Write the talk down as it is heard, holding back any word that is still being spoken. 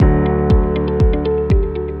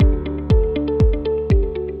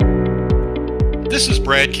This is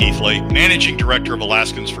Brad Keithley, Managing Director of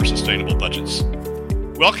Alaskans for Sustainable Budgets.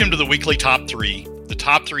 Welcome to the weekly Top 3, the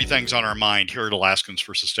top 3 things on our mind here at Alaskans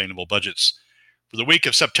for Sustainable Budgets for the week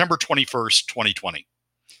of September 21st, 2020.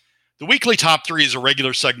 The weekly Top 3 is a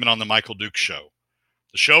regular segment on The Michael Dukes Show.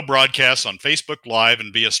 The show broadcasts on Facebook Live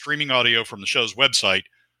and via streaming audio from the show's website,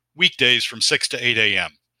 weekdays from 6 to 8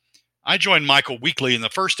 a.m. I join Michael weekly in the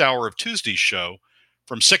first hour of Tuesday's show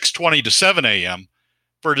from 6:20 to 7 a.m.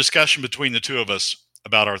 for a discussion between the two of us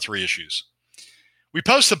about our 3 issues. We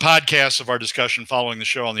post the podcasts of our discussion following the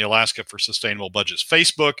show on the Alaska for Sustainable Budgets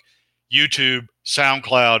Facebook, YouTube,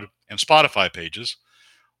 SoundCloud, and Spotify pages,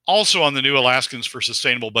 also on the new Alaskans for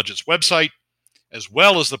Sustainable Budgets website, as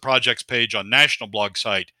well as the project's page on national blog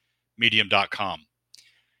site, medium.com.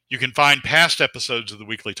 You can find past episodes of the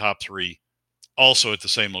weekly Top 3 also at the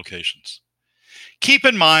same locations. Keep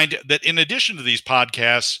in mind that in addition to these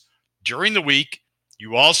podcasts, during the week,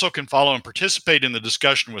 you also can follow and participate in the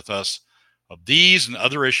discussion with us of these and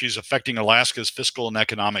other issues affecting Alaska's fiscal and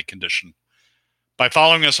economic condition by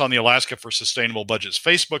following us on the Alaska for Sustainable Budgets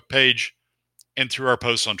Facebook page and through our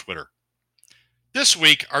posts on Twitter. This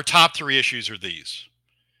week, our top 3 issues are these.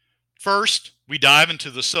 First, we dive into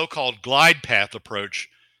the so-called glide path approach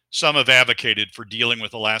some have advocated for dealing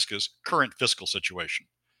with Alaska's current fiscal situation.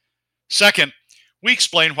 Second, we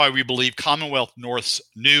explain why we believe Commonwealth North's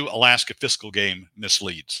new Alaska fiscal game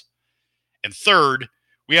misleads. And third,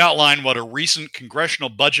 we outline what a recent Congressional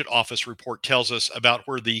Budget Office report tells us about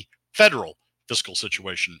where the federal fiscal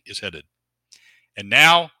situation is headed. And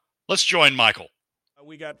now, let's join Michael.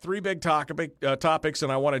 We got 3 big topics,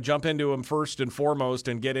 and I want to jump into them first and foremost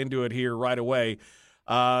and get into it here right away.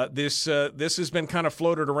 This has been kind of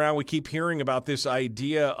floated around. We keep hearing about this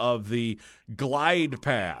idea of the glide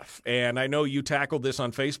path, and I know you tackled this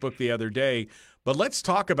on Facebook the other day, but let's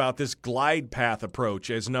talk about this glide path approach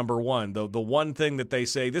as number one, the one thing that they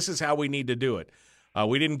say, this is how we need to do it.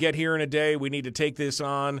 We didn't get here in a day. We need to take this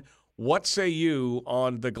on. What say you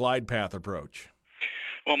on the glide path approach?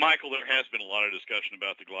 Well, Michael, there has been a lot of discussion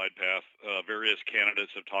about the glide path. Various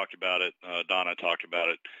candidates have talked about it. Donna talked about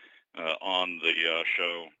it on the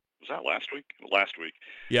show. Was that last week? Last week.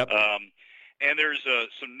 Yep. And there's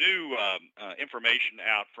some new information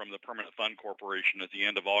out from the Permanent Fund Corporation at the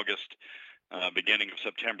end of August, beginning of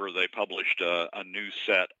September. They published a new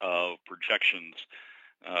set of projections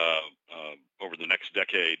over the next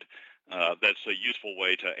decade. That's a useful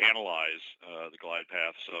way to analyze the glide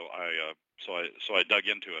path. So I dug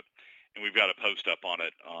into it, and we've got a post up on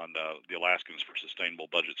it on the Alaskans for Sustainable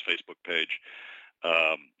Budgets Facebook page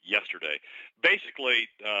yesterday. Basically,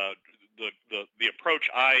 the approach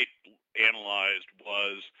I analyzed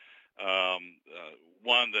was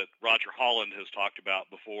one that Roger Holland has talked about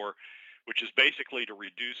before, which is basically to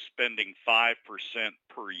reduce spending 5%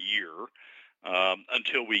 per year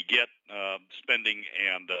until we get spending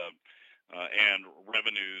and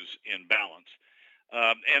revenues in balance.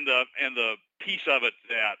 And the piece of it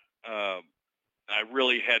that I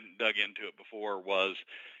really hadn't dug into it before was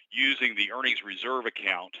using the earnings reserve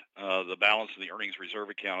account, the balance of the earnings reserve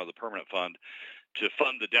account of the permanent fund, to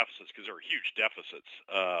fund the deficits, because there are huge deficits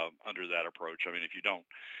under that approach. I mean, if you don't,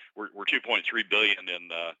 we're 2.3 billion in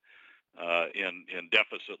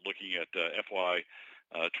deficit looking at FY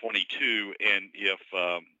 22, and if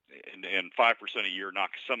and 5% a year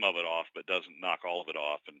knocks some of it off, but doesn't knock all of it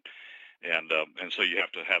off, and so you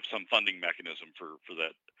have to have some funding mechanism for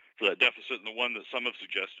that deficit, and the one that some have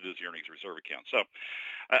suggested is the earnings reserve account. So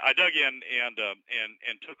I dug in and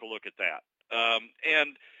took a look at that,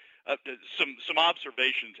 and some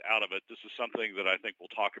observations out of it. This is something that I think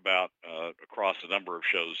we'll talk about across a number of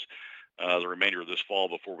shows the remainder of this fall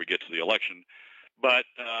before we get to the election. But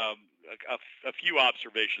a few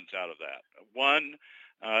observations out of that. One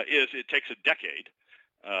is it takes a decade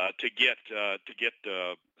to get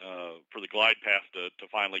for the glide path to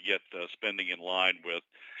finally get spending in line with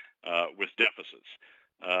deficits.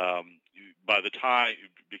 By the time,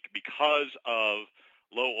 because of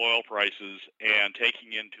low oil prices and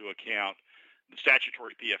taking into account the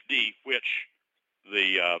statutory PFD, which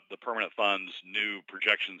the permanent fund's new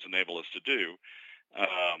projections enable us to do,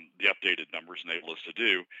 the updated numbers enable us to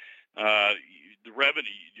do, the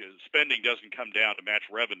revenue spending doesn't come down to match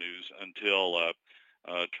revenues until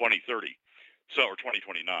 2030, or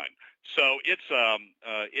 2029. So it's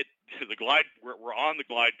the glide. We're on the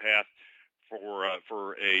glide path for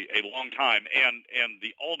a long time, and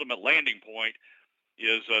the ultimate landing point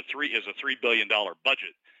is a $3 billion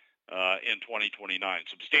budget in 2029,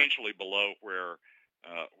 substantially below where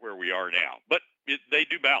we are now. But they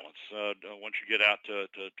do balance once you get out to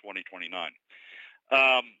 2029.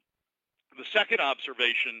 The second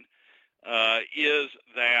observation is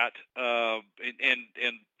that, and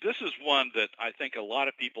this is one that I think a lot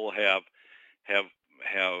of people have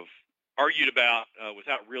argued about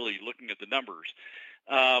without really looking at the numbers.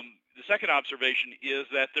 The second observation is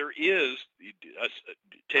that there is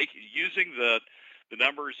using the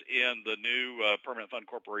numbers in the new Permanent Fund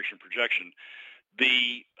Corporation projection.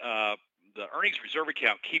 The earnings reserve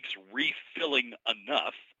account keeps refilling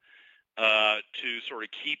enough to sort of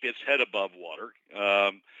keep its head above water,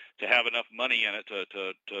 to have enough money in it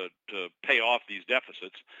to pay off these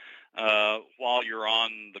deficits while you're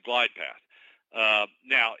on the glide path.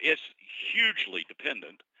 Now, it's hugely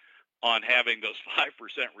dependent on having those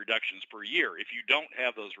 5% reductions per year. If you don't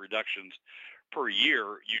have those reductions per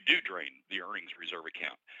year, you do drain the earnings reserve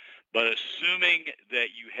account. But assuming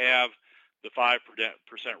that you have the 5%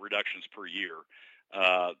 reductions per year,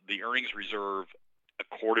 the earnings reserve,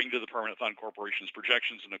 according to the Permanent Fund Corporation's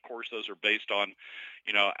projections, and of course those are based on,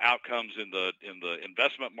 outcomes in the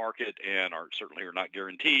investment market, and certainly are not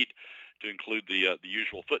guaranteed, to include the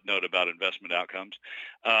usual footnote about investment outcomes.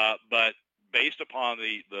 But based upon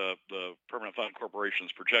the Permanent Fund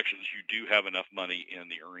Corporation's projections, you do have enough money in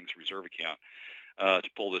the earnings reserve account to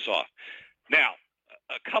pull this off. Now,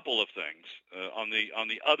 a couple of things on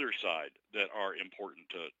the other side that are important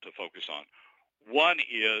to focus on. One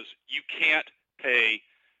is you can't pay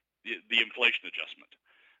the inflation adjustment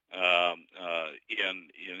in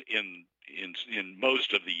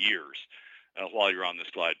most of the years while you're on this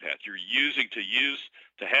glide path. You're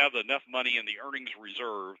to have enough money in the earnings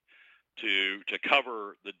reserve to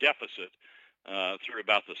cover the deficit through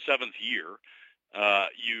about the seventh year.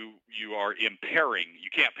 You are impairing. You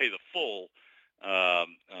can't pay the full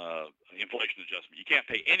inflation adjustment. You can't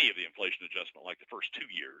pay any of the inflation adjustment like the first 2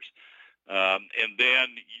 years. And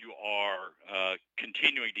then you are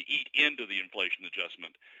continuing to eat into the inflation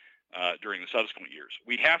adjustment during the subsequent years.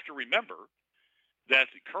 We have to remember that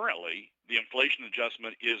currently the inflation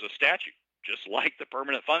adjustment is a statute, just like the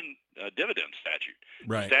permanent fund dividend statute,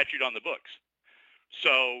 right. Statute on the books.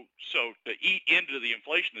 So to eat into the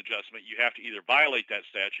inflation adjustment, you have to either violate that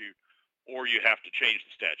statute or you have to change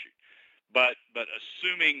the statute. But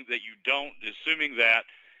assuming that you don't, assuming that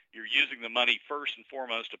you're using the money first and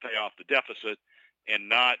foremost to pay off the deficit and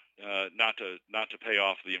not to pay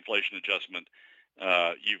off the inflation adjustment,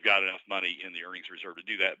 you've got enough money in the earnings reserve to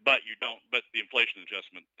do that. But you don't. But the inflation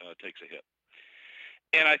adjustment takes a hit.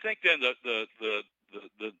 And I think then the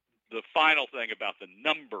final thing about the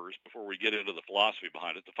numbers, before we get into the philosophy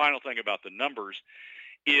behind it, the final thing about the numbers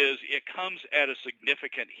is it comes at a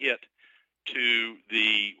significant hit to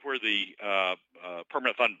where the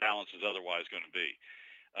permanent fund balance is otherwise going to be.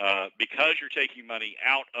 Because you're taking money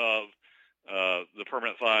out of the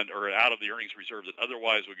permanent fund or out of the earnings reserve that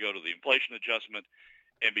otherwise would go to the inflation adjustment,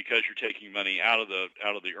 and because you're taking money out of the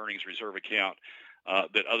earnings reserve account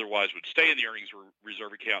that otherwise would stay in the earnings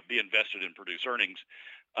reserve account, be invested and produce earnings,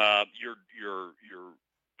 you're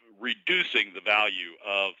reducing the value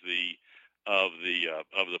of the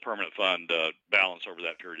permanent fund balance over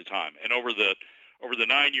that period of time. And over the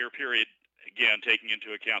 9-year period, again, taking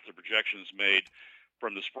into account the projections made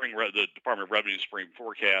from the Department of Revenue spring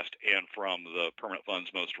forecast and from the permanent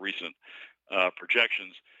fund's most recent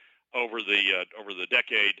projections, over the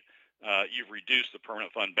decade, you've reduced the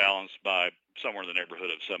permanent fund balance by somewhere in the neighborhood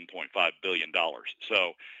of $7.5 billion.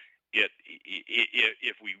 So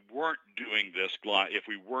if we weren't doing this, if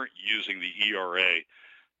we weren't using the ERA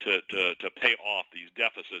to pay off these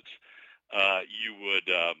deficits, you would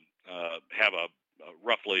have a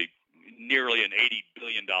roughly nearly an $78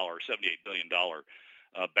 billion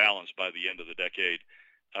balance by the end of the decade.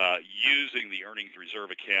 Using the earnings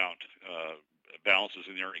reserve account, balances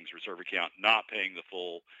in the earnings reserve account, not paying the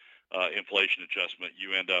full inflation adjustment,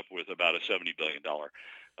 you end up with about a $70 billion balance.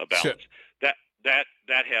 Sure. That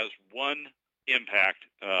has one impact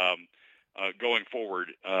going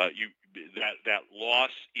forward. That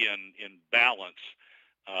loss in balance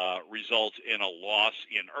results in a loss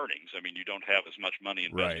in earnings. I mean, you don't have as much money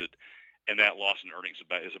invested, right. And that loss in earnings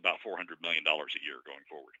is about $400 million a year going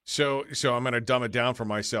forward. So I'm going to dumb it down for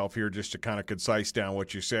myself here just to kind of concise down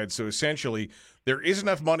what you said. So essentially, there is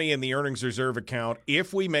enough money in the earnings reserve account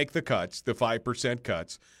if we make the cuts, the 5%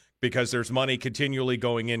 cuts, because there's money continually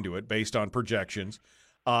going into it based on projections.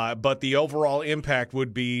 But the overall impact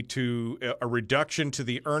would be to a reduction to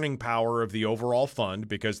the earning power of the overall fund,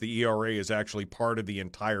 because the ERA is actually part of the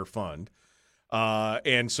entire fund.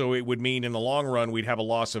 And so it would mean in the long run we'd have a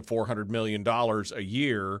loss of $400 million a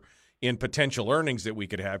year in potential earnings that we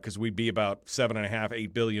could have, because we'd be about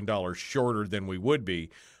 $7.5–8 billion shorter than we would be.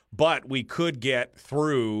 But we could get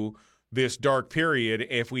through this dark period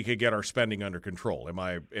if we could get our spending under control. Am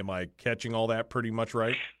I catching all that pretty much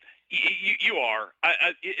right? You are.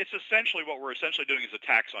 It's essentially what we're essentially doing is a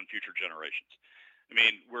tax on future generations. I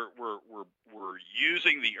mean, we're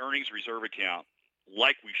using the earnings reserve account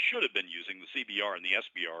like we should have been using the CBR and the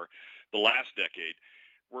SBR the last decade.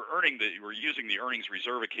 We're using the earnings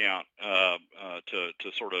reserve account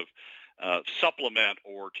to sort of supplement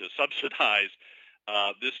or to subsidize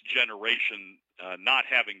this generation not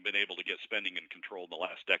having been able to get spending in control in the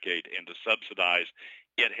last decade, and to subsidize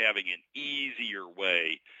it having an easier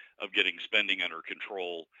way of getting spending under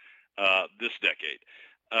control this decade.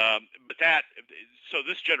 So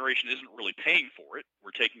this generation isn't really paying for it.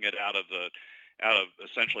 We're taking it out of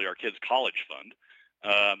essentially our kids' college fund,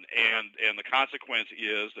 and the consequence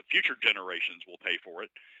is that future generations will pay for it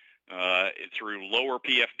through lower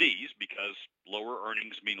PFDs, because lower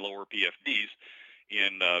earnings mean lower PFDs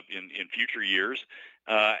in future years,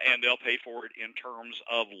 and they'll pay for it in terms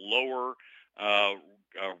of lower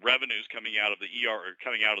revenues coming out of the or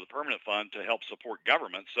coming out of the permanent fund to help support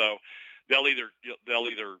government. So they'll either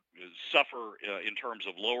suffer in terms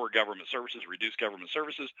of lower government services, reduced government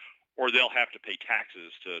services, or they'll have to pay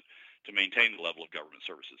taxes to maintain the level of government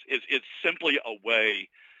services. It's simply a way.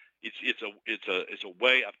 It's a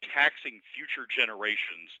way of taxing future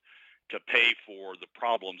generations to pay for the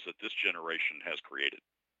problems that this generation has created.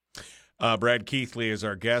 Brad Keithley is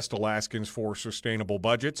our guest, Alaskans for Sustainable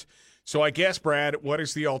Budgets. So I guess, Brad, what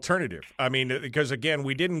is the alternative? I mean, because, again,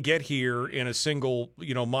 we didn't get here in a single,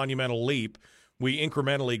 monumental leap. We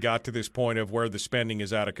incrementally got to this point of where the spending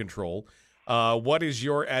is out of control. What is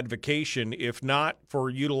your advocation, if not for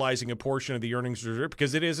utilizing a portion of the earnings reserve,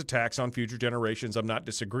 because it is a tax on future generations? I'm not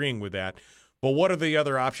disagreeing with that. But what are the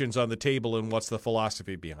other options on the table, and what's the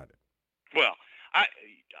philosophy behind it? Well,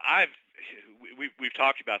 we've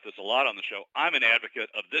talked about this a lot on the show. I'm an advocate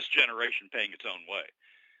of this generation paying its own way.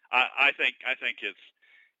 I think it's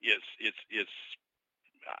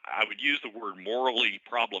I would use the word morally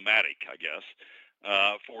problematic, I guess,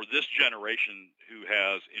 for this generation who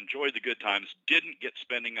has enjoyed the good times, didn't get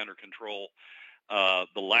spending under control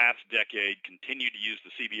the last decade, continued to use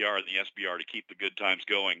the CBR and the SBR to keep the good times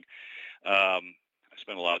going. I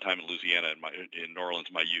spent a lot of time in Louisiana in New Orleans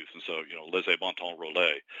in my youth, and so laissez bon temps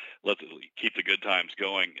rouler, let's keep the good times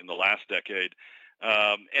going in the last decade.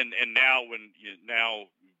 And now now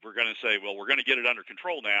we're going to say, well, we're going to get it under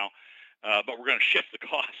control now, but we're going to shift the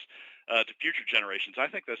costs to future generations. I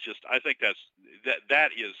think that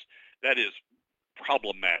is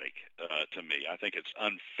problematic to me. I think it's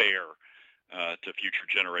unfair to future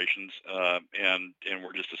generations, and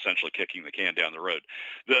we're just essentially kicking the can down the road.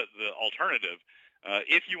 The alternative,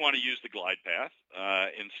 if you want to use the glide path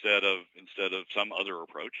instead of some other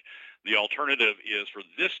approach, the alternative is for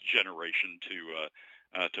this generation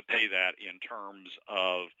to pay that in terms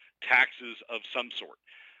of taxes of some sort,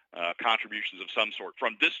 contributions of some sort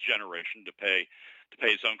from this generation to pay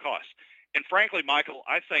its own costs. And frankly, Michael,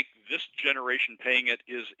 I think this generation paying it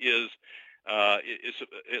is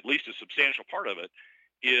at least a substantial part of it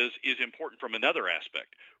is important from another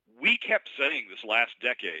aspect. We kept saying this last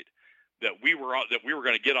decade that we were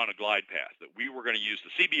going to get on a glide path, that we were going to use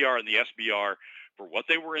the CBR and the SBR for what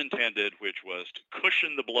they were intended, which was to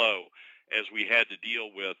cushion the blow as we had to deal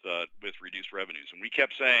with reduced revenues. And we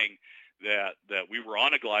kept saying that we were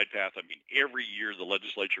on a glide path. I mean, every year the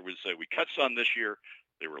legislature would say, we cut some this year.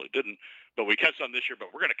 They really didn't, but we cut some this year,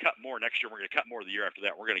 but we're going to cut more next year. We're going to cut more the year after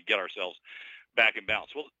that. We're going to get ourselves back in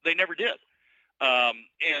balance. Well, they never did.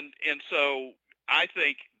 And so I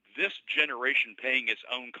think this generation paying its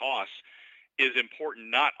own costs is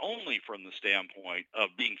important, not only from the standpoint of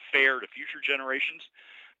being fair to future generations,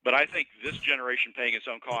 but I think this generation paying its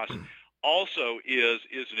own costs also is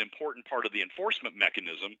an important part of the enforcement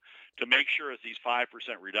mechanism to make sure that these 5%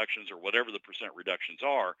 reductions or whatever the percent reductions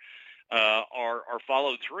are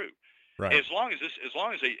followed through. Right. As long as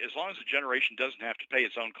a generation doesn't have to pay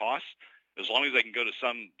its own costs, as long as they can go to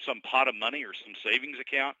some pot of money or some savings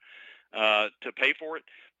account to pay for it,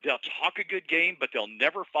 they'll talk a good game, but they'll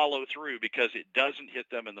never follow through because it doesn't hit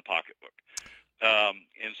them in the pocketbook.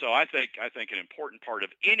 And so I think an important part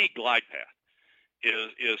of any glide path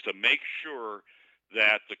is to make sure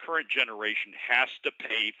that the current generation has to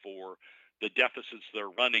pay for the deficits they're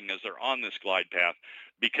running as they're on this glide path,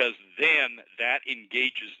 because then that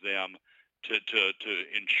engages them to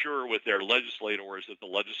ensure with their legislators that the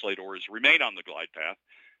legislators remain on the glide path,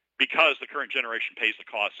 because the current generation pays the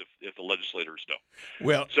cost if the legislators don't.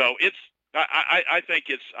 Well, so I think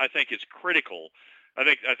it's critical I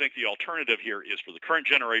think the alternative here is for the current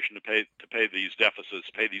generation to pay these deficits,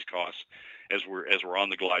 pay these costs as we're on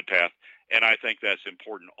the glide path, and I think that's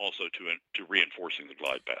important also to reinforcing the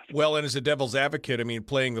glide path. Well, and as a devil's advocate, I mean,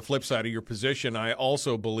 playing the flip side of your position, I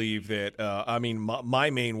also believe that my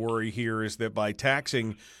main worry here is that by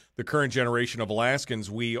taxing the current generation of Alaskans,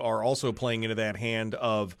 we are also playing into that hand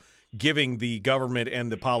of giving the government and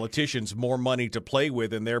the politicians more money to play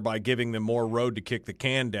with, and thereby giving them more road to kick the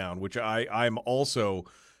can down, which I'm also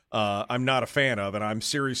I'm not a fan of, and I'm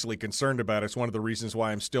seriously concerned about. It's one of the reasons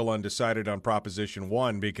why I'm still undecided on Proposition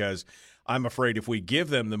 1, because I'm afraid if we give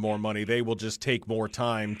them the more money, they will just take more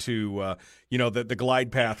time to, that the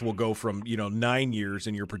glide path will go from, 9 years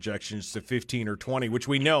in your projections to 15 or 20, which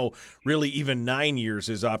we know really even 9 years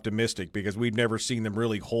is optimistic because we've never seen them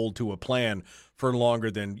really hold to a plan for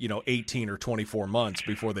longer than, 18 or 24 months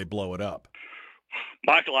before they blow it up.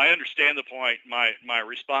 Michael, I understand the point. My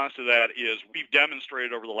response to that is we've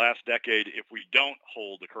demonstrated over the last decade if we don't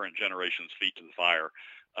hold the current generation's feet to the fire,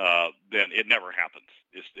 then it never happens.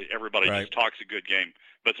 Everybody just talks a good game,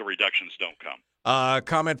 but the reductions don't come.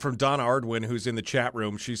 Comment from Donna Ardwin, who's in the chat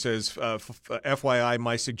room. She says, FYI,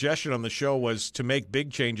 my suggestion on the show was to make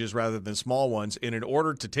big changes rather than small ones. And in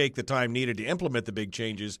order to take the time needed to implement the big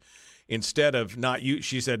changes, instead of not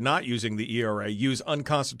using the ERA, use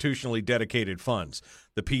unconstitutionally dedicated funds,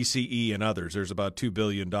 the PCE and others. There's about $2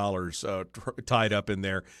 billion tied up in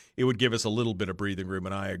there. It would give us a little bit of breathing room,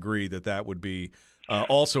 and I agree that would be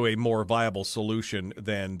also a more viable solution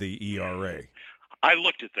than the ERA. I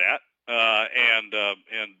looked at that, and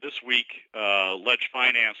this week, Ledge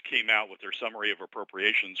Finance came out with their summary of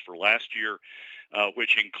appropriations for last year,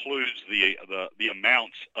 which includes the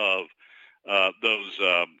amounts of those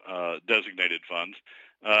designated funds,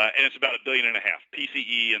 and it's about $1.5 billion.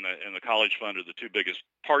 PCE and the college fund are the two biggest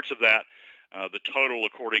parts of that. The total,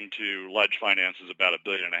 according to Ledge Finance, is about $1.5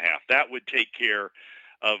 billion. That would take care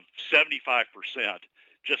of 75%,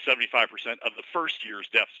 just 75% of the first year's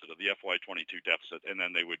deficit, of the FY22 deficit, and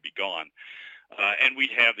then they would be gone. And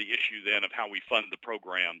we'd have the issue then of how we fund the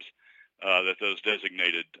programs that those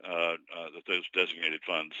designated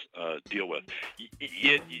funds deal with.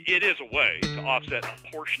 It is a way to offset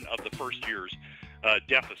a portion of the first year's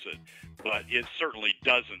deficit, but it certainly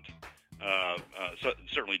doesn't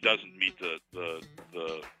meet the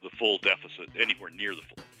full deficit, anywhere near the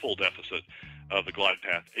full deficit of the glide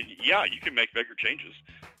path. And yeah, you can make bigger changes.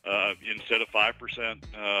 Instead of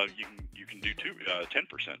 5%, you can do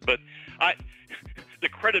 10%. But the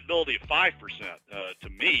credibility of 5% to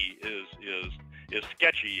me is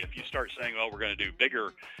sketchy. If you start saying, "Oh, we're going to do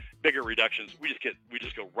bigger reductions," we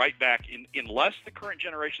just go right back in, unless the current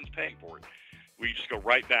generation's paying for it. We just go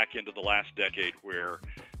right back into the last decade where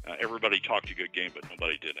everybody talked a good game, but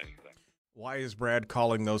nobody did anything. Why is Brad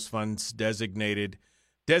calling those funds designated?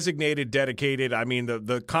 Dedicated. I mean,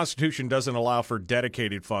 the Constitution doesn't allow for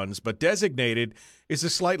dedicated funds, but designated is a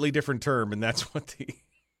slightly different term, and that's what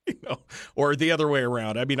or the other way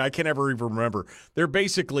around. I mean, I can never even remember.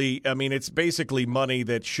 It's basically money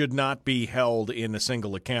that should not be held in a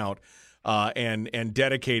single account and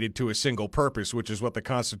dedicated to a single purpose, which is what the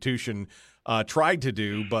Constitution tried to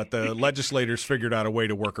do, but the legislators figured out a way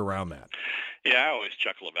to work around that. Yeah, I always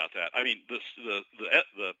chuckle about that. I mean, the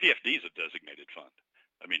PFD is a designated fund.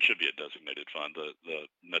 I mean, it should be a designated fund. The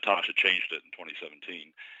Natasha changed it in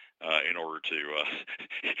 2017 in order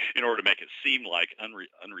to make it seem like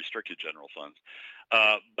unrestricted general funds.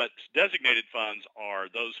 But designated funds are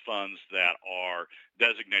those funds that are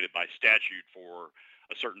designated by statute for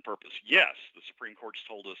a certain purpose. Yes, the Supreme Court's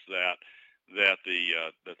told us that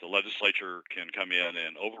the legislature can come in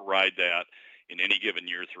and override that in any given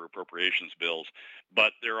year through appropriations bills.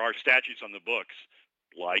 But there are statutes on the books,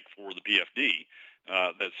 like for the PFD,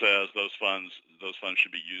 that says those funds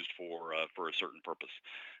should be used for a certain purpose.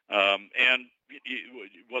 And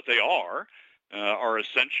what they are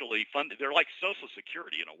essentially funded. They're like Social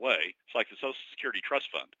Security in a way. It's like the Social Security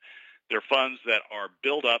Trust Fund. They're funds that are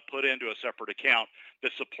built up, put into a separate account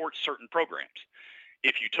that supports certain programs.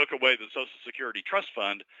 If you took away the Social Security Trust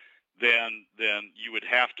Fund, then you would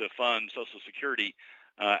have to fund Social Security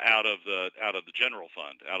out of the general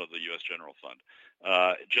fund, out of the U.S. General Fund.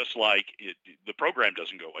 Just like the program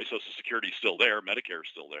doesn't go away, Social Security is still there, Medicare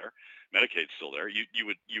is still there, Medicaid's still there. You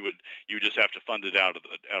would just have to fund it out of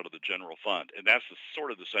the general fund, and that's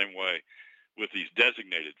sort of the same way with these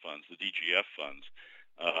designated funds, the DGF funds.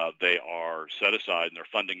 They are set aside and they're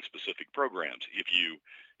funding specific programs. If you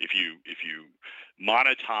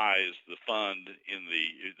monetize the fund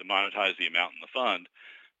monetize the amount in the fund,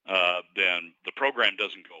 then the program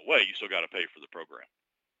doesn't go away. You still got to pay for the program.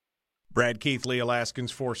 Brad Keithley,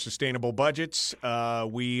 Alaskans for Sustainable Budgets.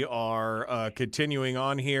 We are continuing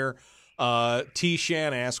on here. T.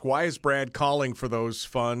 Shan asks, why is Brad calling for those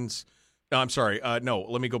funds? No, I'm sorry. No,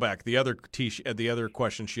 let me go back. The other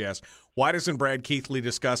question she asked, why doesn't Brad Keithley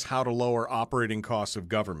discuss how to lower operating costs of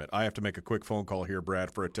government? I have to make a quick phone call here,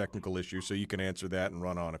 Brad, for a technical issue, so you can answer that and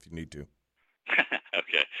run on if you need to.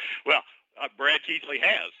 Okay. Well, Brad Keithley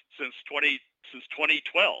has since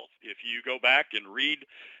 2012. If you go back and read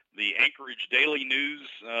the Anchorage Daily News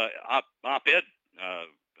op-ed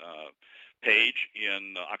page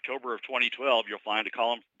in October of 2012, you'll find a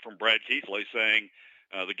column from Brad Keithley saying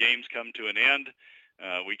the game's come to an end.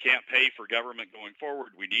 We can't pay for government going forward.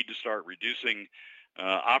 We need to start reducing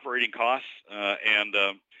operating costs and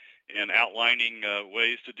outlining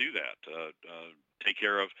ways to do that. Take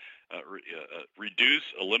care of reduce,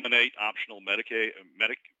 eliminate optional Medicaid,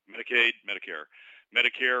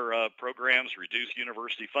 Medicare programs, reduce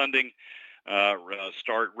university funding,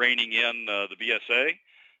 start reining in the BSA,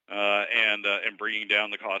 and bringing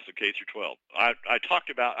down the cost of K through 12. I've talked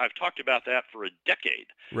about that for a decade,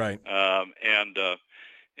 right? And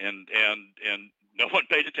no one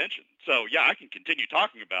paid attention. So yeah, I can continue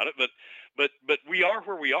talking about it, but we are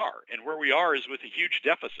where we are, and where we are is with a huge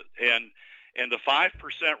deficit, and the 5%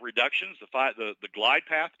 reductions, the glide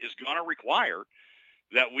path is going to require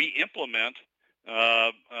that we implement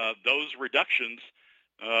those reductions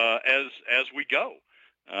as we go,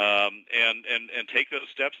 and take those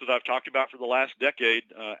steps that I've talked about for the last decade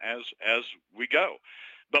as we go.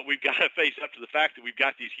 But we've got to face up to the fact that we've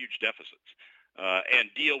got these huge deficits and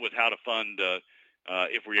deal with how to fund.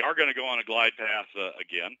 If we are going to go on a glide path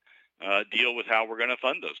again, deal with how we're going to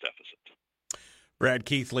fund those deficits. Brad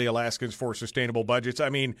Keithley, Alaskans for Sustainable Budgets. I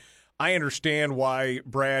mean, I understand why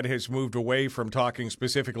Brad has moved away from talking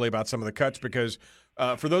specifically about some of the cuts because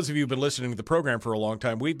for those of you who've been listening to the program for a long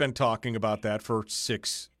time, we've been talking about that for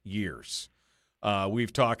 6 years.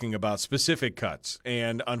 We've talking about specific cuts.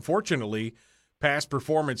 And unfortunately, past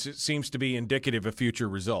performance it seems to be indicative of future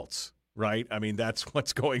results, right? I mean, that's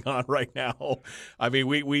what's going on right now. I mean,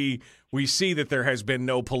 we see that there has been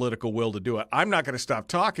no political will to do it. I'm not going to stop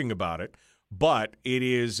talking about it. But it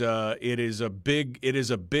is a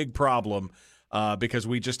big problem because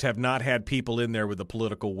we just have not had people in there with the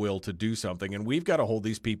political will to do something, and we've got to hold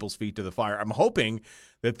these people's feet to the fire. I'm hoping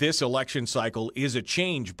that this election cycle is a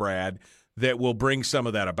change, Brad, that will bring some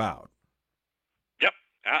of that about. Yep,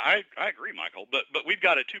 I agree, Michael. But we've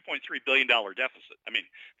got a $2.3 billion deficit. I mean,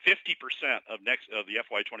 50% of the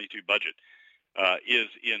FY22 budget is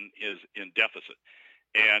in deficit.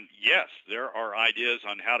 And yes, there are ideas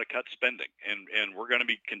on how to cut spending, and we're going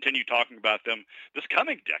to continue talking about them this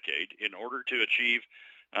coming decade in order to achieve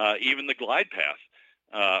even the glide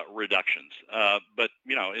path reductions. But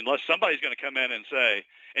unless somebody's going to come in and say,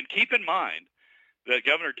 and keep in mind that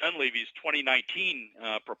Governor Dunleavy's 2019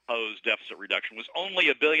 proposed deficit reduction was only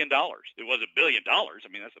 $1 billion. It was $1 billion.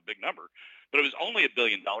 I mean, that's a big number, but it was only $1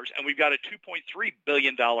 billion, and we've got a $2.3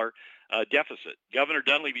 billion deficit. Governor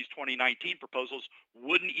Dunleavy's 2019 proposals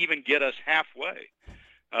wouldn't even get us halfway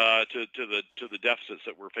to the deficits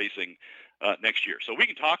that we're facing next year. So we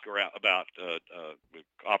can talk about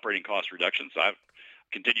operating cost reductions. I've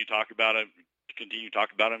continued to talk about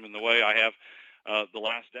them in the way I have the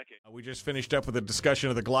last decade. We just finished up with a discussion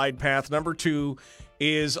of the glide path. Number 2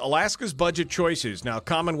 is Alaska's budget choices. Now,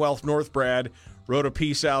 Commonwealth North, Brad, wrote a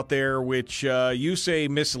piece out there which you say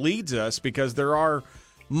misleads us because there are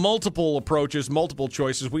multiple approaches, multiple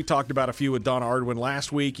choices. We talked about a few with Donna Ardwin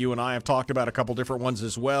last week. You and I have talked about a couple different ones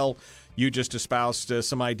as well. You just espoused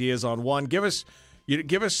some ideas on one. Show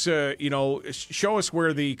us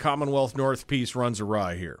where the Commonwealth North piece runs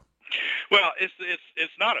awry here. Well,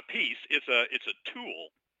 it's not a piece. It's a tool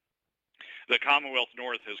that Commonwealth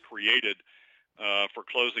North has created for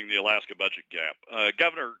closing the Alaska budget gap.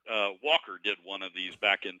 Governor Walker did one of these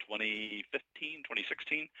back in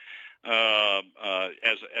 2016,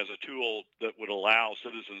 as a tool that would allow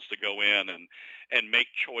citizens to go in and make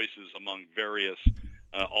choices among various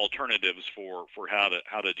alternatives for how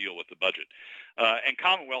to deal with the budget. And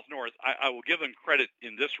Commonwealth North, I will give them credit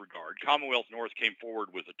in this regard. Commonwealth North came forward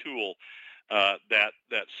with a tool that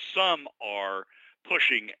some are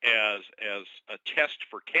pushing as a test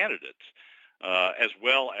for candidates as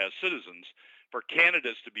well as citizens, for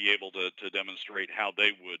candidates to be able to demonstrate how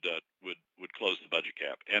they would close the budget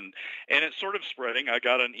gap. And it's sort of spreading. I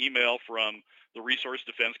got an email from the Resource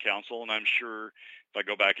Defense Council, and I'm sure if I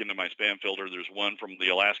go back into my spam filter, there's one from the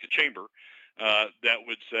Alaska Chamber that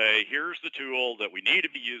would say, here's the tool that we need to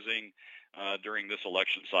be using during this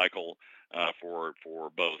election cycle for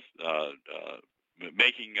both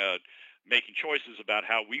making making choices about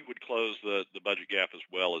how we would close the budget gap, as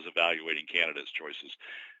well as evaluating candidates' choices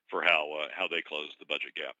for how they close the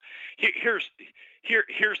budget gap. Here's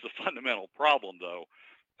the fundamental problem, though,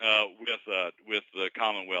 with the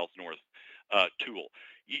Commonwealth North tool.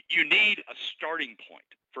 You need a starting point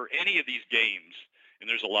for any of these games, and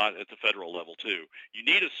there's a lot at the federal level too. You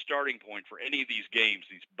need a starting point for any of these games,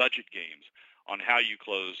 these budget games, on how you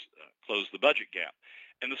close the budget gap.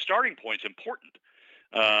 And the starting point's important.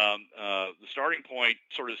 The starting point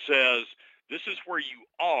sort of says, this is where you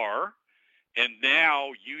are, and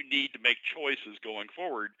now you need to make choices going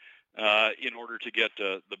forward in order to get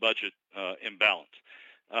the budget in balance.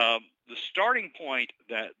 The starting point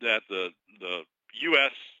that the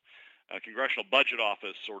U.S. Congressional Budget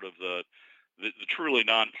Office, sort of the truly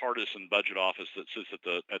nonpartisan budget office that sits at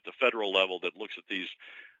the federal level that looks at these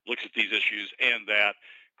issues, and that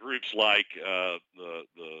groups like the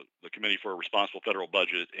Committee for a Responsible Federal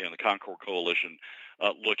Budget and the Concord Coalition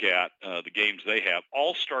look at the games they have,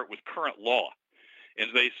 all start with current law.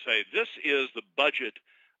 And they say, this is the budget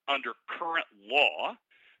under current law,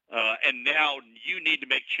 and now you need to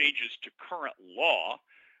make changes to current law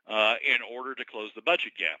in order to close the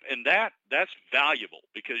budget gap. And that's valuable,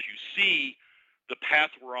 because you see the path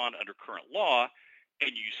we're on under current law, and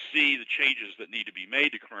you see the changes that need to be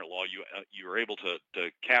made to current law. You are able to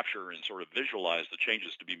capture and sort of visualize the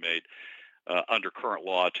changes to be made under current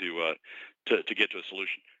law to get to a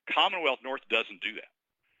solution. Commonwealth North doesn't do that.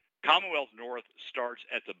 Commonwealth North starts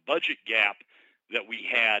at the budget gap that we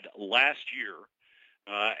had last year,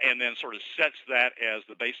 and then sort of sets that as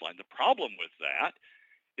the baseline. The problem with that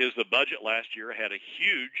is the budget last year had a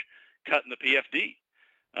huge cut in the PFD.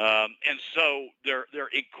 And so they're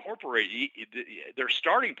incorporating, their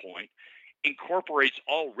starting point incorporates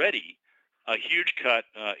already a huge cut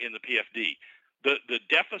in the PFD. The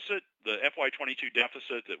deficit, the FY22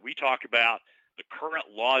 deficit that we talk about, the current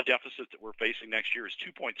law deficit that we're facing next year is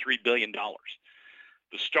 $2.3 billion.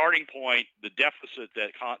 The starting point, the deficit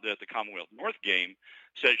that the Commonwealth North game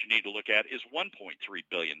says you need to look at, is $1.3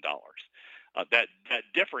 billion. That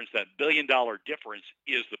difference, that $1 billion difference,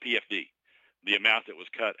 is the PFD, the amount that was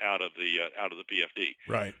cut out of the PFD.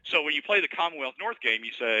 Right. So when you play the Commonwealth North game,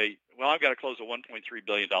 you say, well, I've got to close a $1.3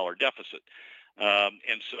 billion deficit.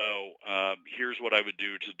 And so here's what I would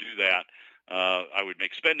do to do that. I would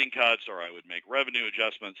make spending cuts, or I would make revenue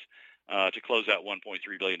adjustments to close that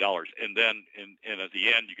 $1.3 billion. And then and at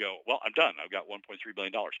the end you go, well, I'm done. I've got $1.3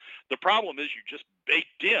 billion. The problem is you just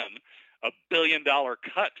baked in a $1 billion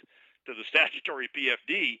cut to the statutory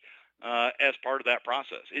PFD as part of that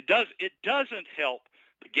process. It doesn't help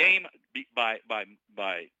the game by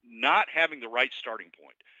not having the right starting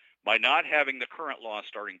point, by not having the current law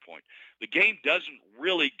starting point. The game doesn't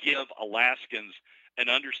really give Alaskans an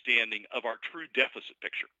understanding of our true deficit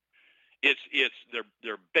picture.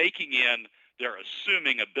 They're baking in, they're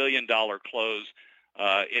assuming $1 billion close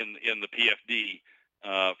in the PFD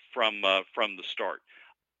from the start.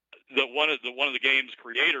 One of the game's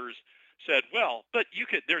creators said, well, but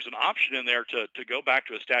there's an option in there to go back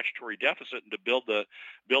to a statutory deficit and to build the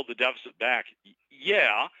deficit back.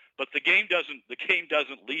 Yeah, but the game doesn't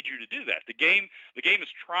lead you to do that. The game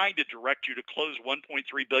is trying to direct you to close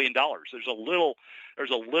 $1.3 billion. There's a little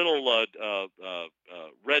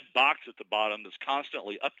red box at the bottom that's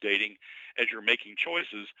constantly updating as you're making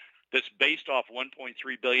choices, that's based off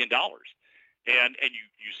 $1.3 billion. And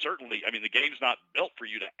you certainly, I mean, the game's not built for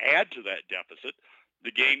you to add to that deficit.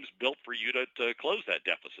 The game's built for you to close that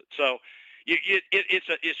deficit. So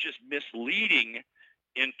it's just misleading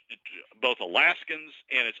in both Alaskans,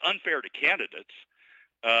 and it's unfair to candidates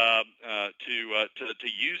to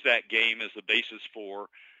use that game as the basis for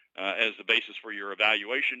your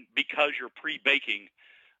evaluation, because you're pre-baking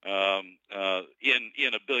in a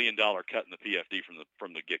 $1 billion cut in the PFD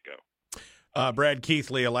from the get-go. Brad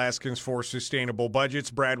Keithley, Alaskans for Sustainable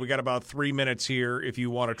Budgets. Brad, we got about 3 minutes here if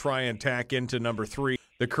you want to try and tack into number 3.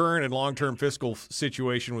 The current and long-term fiscal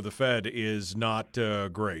situation with the Fed is not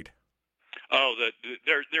great. Oh,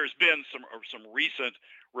 there's been some recent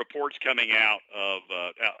reports coming out of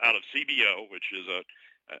CBO, which is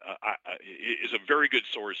a very good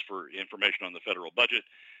source for information on the federal budget,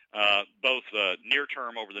 both near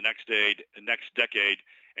term over the next decade.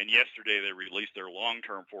 And yesterday they released their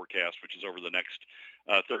long-term forecast, which is over the next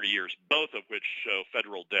 30 years, both of which show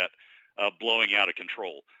federal debt blowing out of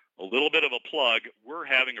control. A little bit of a plug: we're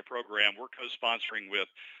having a program we're co-sponsoring with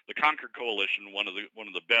the Concord Coalition, one of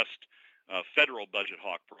the best federal budget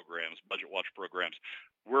hawk programs, budget watch programs.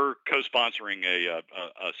 We're co-sponsoring a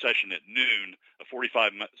session at noon, a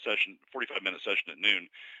 45-minute session at noon,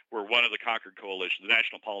 where one of the Concord Coalition, the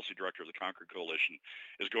National Policy Director of the Concord Coalition,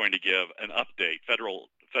 is going to give an update, federal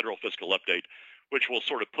fiscal update, which will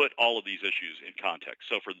sort of put all of these issues in context.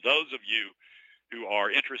 So for those of you who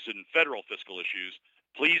are interested in federal fiscal issues,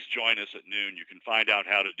 please join us at noon. You can find out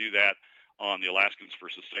how to do that on the Alaskans for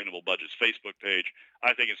Sustainable Budgets Facebook page.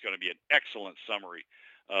 I think it's going to be an excellent summary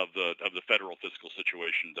of the federal fiscal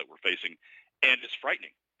situation that we're facing, and it's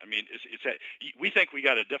frightening. I mean, we think we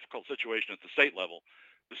got a difficult situation at the state level.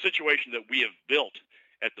 The situation that we have built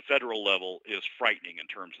at the federal level is frightening in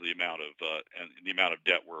terms of the amount of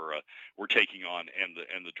debt we're taking on, and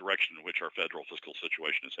the direction in which our federal fiscal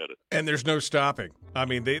situation is headed. And there's no stopping. I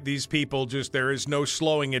mean, these people there is no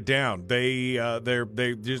slowing it down. They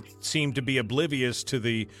just seem to be oblivious to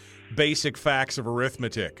the basic facts of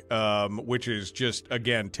arithmetic, which is just,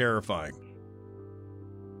 again, terrifying.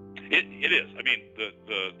 It is. I mean,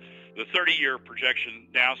 the 30-year projection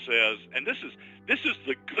now says, and this is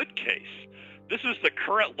the good case. This is the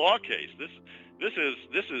current law case. This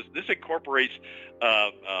incorporates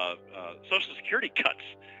Social Security cuts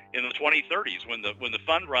in the 2030s when the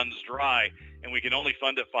fund runs dry and we can only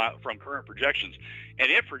fund it from current projections. And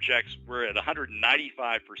it projects we're at 195%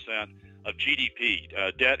 of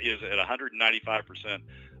GDP. Debt is at 195%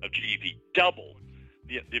 of GDP, double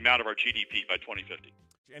the amount of our GDP by 2050.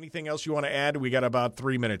 Anything else you want to add? We got about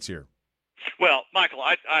 3 minutes here. Well, Michael,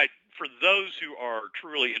 I for those who are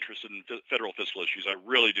truly interested in federal fiscal issues, I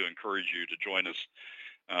really do encourage you to join us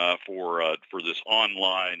for this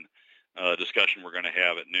online discussion we're going to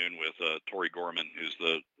have at noon with Tori Gorman, who's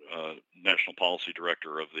the National Policy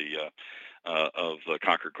Director of the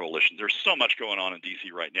Concord Coalition. There's so much going on in D.C.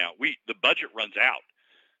 right now. The budget runs out.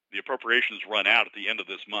 The appropriations run out at the end of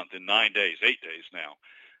this month in 8 days now.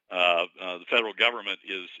 The federal government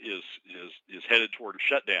is headed toward a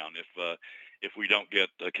shutdown if we don't get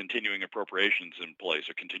continuing appropriations in place,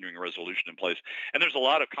 a continuing resolution in place. And there's a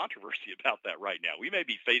lot of controversy about that right now. We may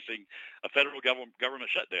be facing a federal government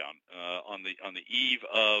shutdown on the eve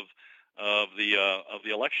of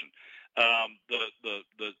the election.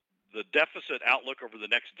 The deficit outlook over the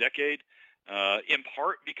next decade, in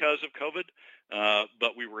part because of COVID,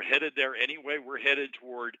 but we were headed there anyway. We're headed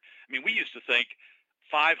toward. I mean, we used to think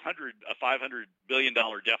a $500 billion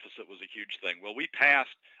deficit was a huge thing. Well, we passed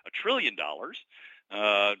 $1 trillion.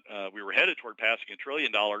 We were headed toward passing $1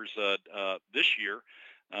 trillion this year.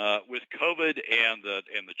 With COVID and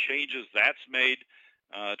the changes that's made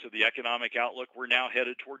to the economic outlook, we're now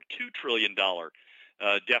headed toward $2 trillion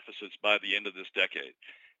deficits by the end of this decade.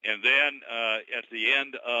 And then at the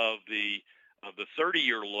end of the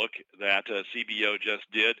 30-year look that CBO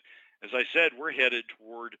just did, as I said, we're headed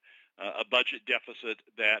toward a budget deficit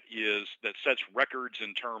that sets records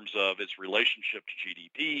in terms of its relationship to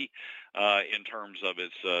GDP, in terms of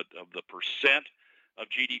of the percent of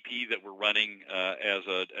GDP that we're running as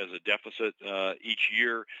a deficit each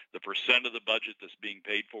year, the percent of the budget that's being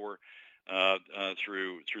paid for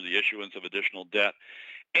through the issuance of additional debt.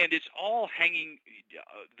 And it's all hanging.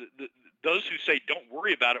 Those who say don't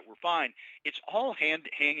worry about it, we're fine. It's all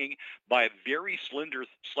hanging by a very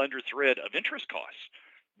slender thread of interest costs.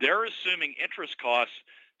 They're assuming interest costs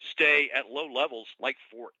stay at low levels like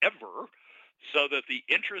forever, so that the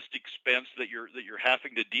interest expense that you're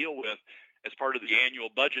having to deal with as part of the annual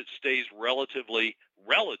budget stays relatively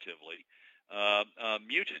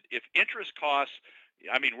muted. If interest costs,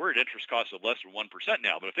 I mean, we're at interest costs of less than 1%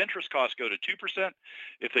 now, but if interest costs go to 2%,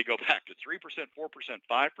 if they go back to 3%, 4%,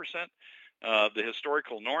 5%, the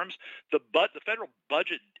historical norms, the federal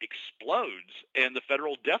budget explodes and the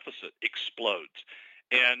federal deficit explodes.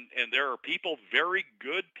 And there are people, very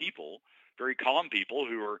good people, very calm people,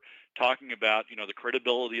 who are talking about, the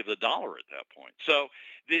credibility of the dollar at that point. So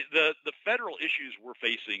the federal issues we're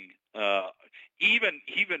facing,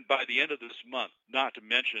 even by the end of this month, not to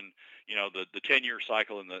mention, the 10-year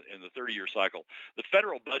cycle and the 30-year cycle, the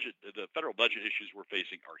federal budget issues we're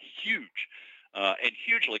facing are huge and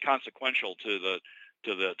hugely consequential to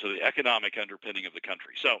the economic underpinning of the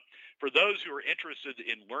country. So for those who are interested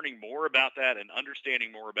in learning more about that and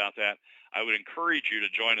understanding more about that, I would encourage you to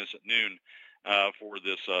join us at noon for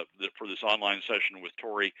this online session with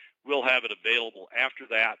Tori. We'll have it available after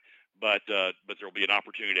that, but there'll be an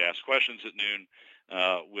opportunity to ask questions at noon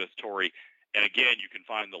with Tori. And again, you can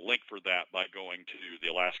find the link for that by going to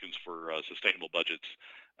the Alaskans for Sustainable Budgets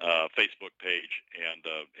Facebook page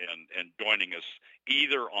and joining us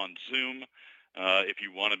either on Zoom if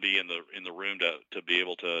you want to be in the room to be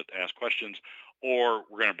able to ask questions, or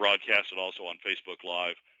we're going to broadcast it also on Facebook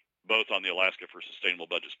Live both on the Alaska for Sustainable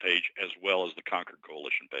Budgets page as well as the Concord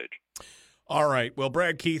Coalition page. All right. Well,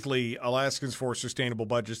 Brad Keithley, Alaskans for Sustainable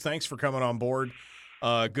Budgets, thanks for coming on board.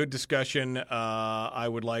 Good discussion. I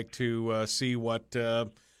would like to see what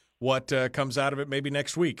comes out of it maybe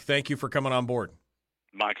next week. Thank you for coming on board.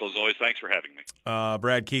 Michael, as always, thanks for having me.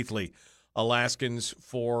 Brad Keithley, Alaskans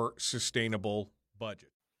for Sustainable Budget.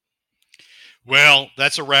 Well,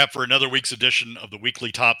 that's a wrap for another week's edition of the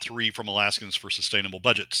weekly Top 3 from Alaskans for Sustainable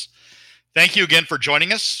Budgets. Thank you again for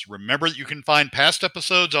joining us. Remember that you can find past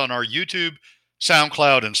episodes on our YouTube,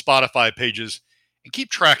 SoundCloud, and Spotify pages, and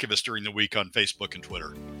keep track of us during the week on Facebook and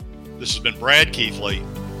Twitter. This has been Brad Keithley,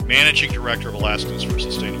 Managing Director of Alaskans for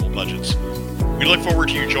Sustainable Budgets. We look forward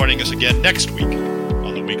to you joining us again next week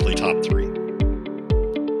on the weekly Top 3.